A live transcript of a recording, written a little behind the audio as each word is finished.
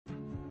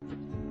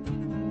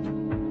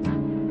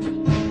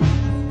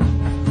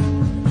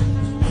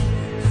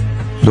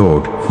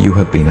Lord, you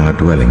have been our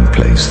dwelling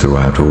place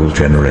throughout all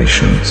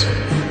generations.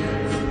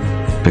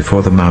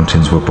 Before the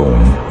mountains were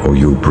born, or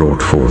you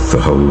brought forth the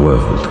whole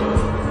world,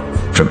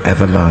 from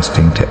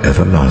everlasting to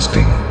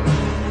everlasting,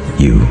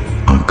 you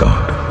are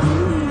God.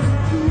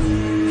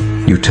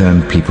 You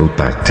turned people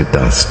back to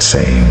dust,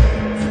 saying,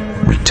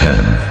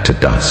 "Return to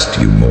dust,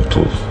 you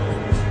mortals."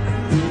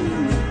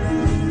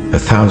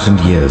 1,000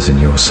 years in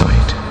your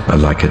sight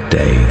are like a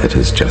day that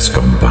has just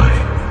gone by,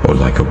 or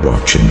like a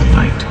watch in the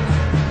night.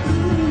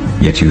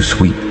 Yet you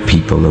sweep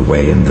people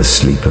away in the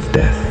sleep of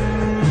death.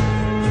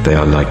 They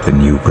are like the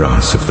new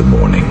grass of the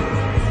morning.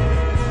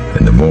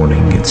 In the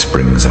morning it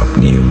springs up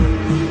new,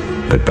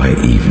 but by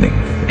evening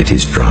it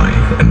is dry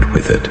and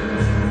withered.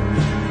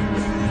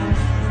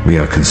 We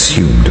are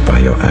consumed by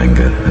your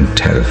anger and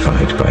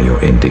terrified by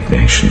your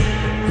indignation.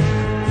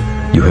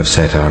 You have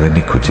set our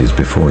iniquities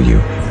before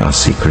you, our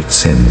secret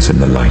sins in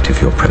the light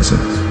of your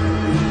presence.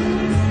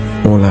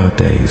 All our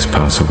days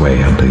pass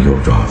away under your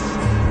wrath.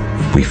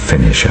 We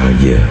finish our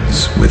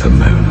years with a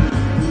moan.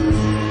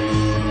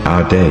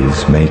 Our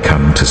days may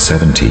come to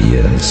 70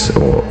 years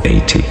or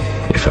 80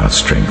 if our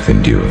strength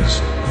endures.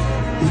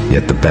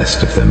 Yet the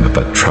best of them are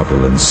but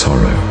trouble and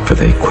sorrow, for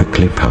they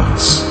quickly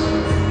pass,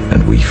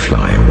 and we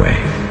fly away.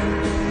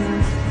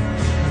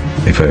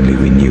 If only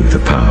we knew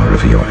the power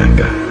of your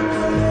anger.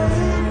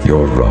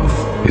 Your wrath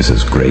is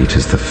as great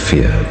as the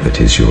fear that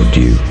is your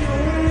due.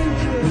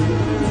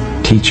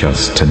 Teach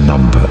us to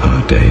number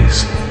our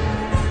days,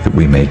 that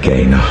we may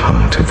gain a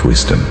heart of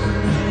wisdom.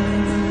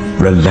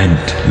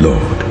 Relent,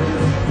 Lord.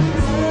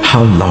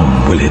 How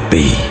long will it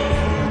be?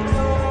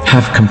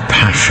 Have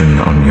compassion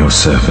on your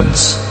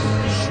servants.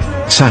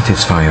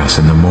 Satisfy us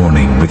in the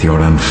morning with your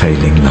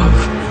unfailing love,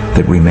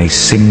 that we may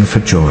sing for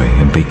joy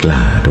and be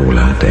glad all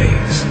our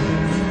days.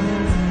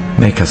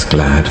 Make us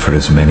glad for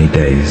as many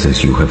days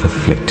as you have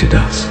afflicted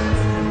us,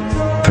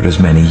 for as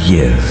many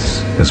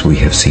years as we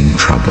have seen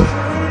trouble.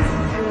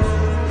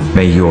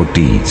 May your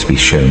deeds be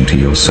shown to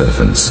your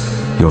servants,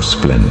 your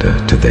splendor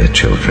to their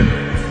children.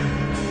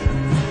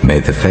 May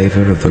the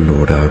favor of the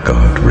Lord our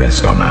God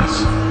rest on us.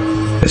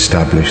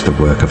 Establish the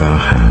work of our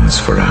hands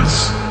for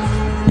us.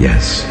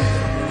 Yes,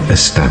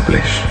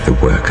 establish the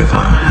work of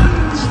our hands.